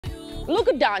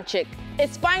Luka Doncic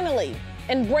is finally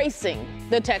embracing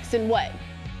the Texan way.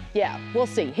 Yeah, we'll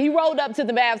see. He rolled up to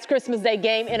the Mavs Christmas Day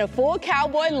game in a full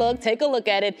cowboy look. Take a look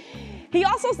at it. He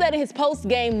also said in his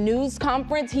post-game news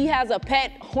conference he has a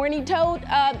pet horny toad.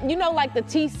 You know, like the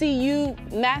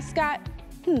TCU mascot?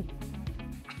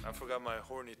 I forgot my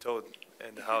horny toad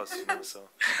in the house, so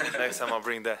next time I'll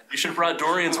bring that. You should have brought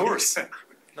Dorian's horse.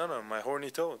 No, my horny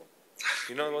toad.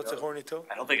 You know what's a horny toad?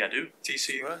 I don't think I do.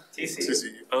 TCU. What?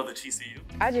 TCU. Oh, the TCU.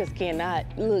 I just cannot.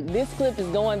 Look, this clip is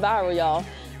going viral, y'all.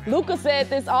 Luka said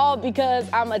this all because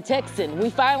I'm a Texan.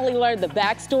 We finally learned the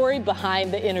backstory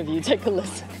behind the interview. Take a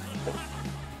listen.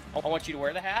 I want you to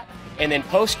wear the hat, and then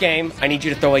post-game, I need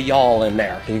you to throw a y'all in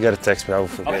there. You gotta text me, I will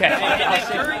forget.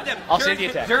 Okay. I'll send you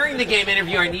a text. During the game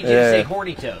interview, I need you to say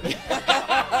horny toad.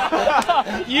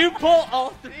 You pull all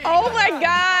three. Oh my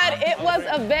God, it was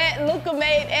a bet. Luka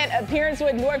made an appearance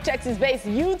with North Texas-based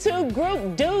YouTube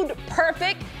group Dude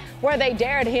Perfect, where they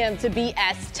dared him to be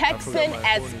as Texan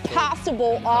as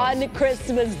possible on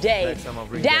Christmas Day,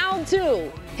 down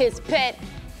to his pet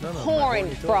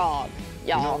horned frog.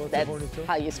 Y'all, that's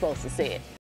how you're supposed to say it.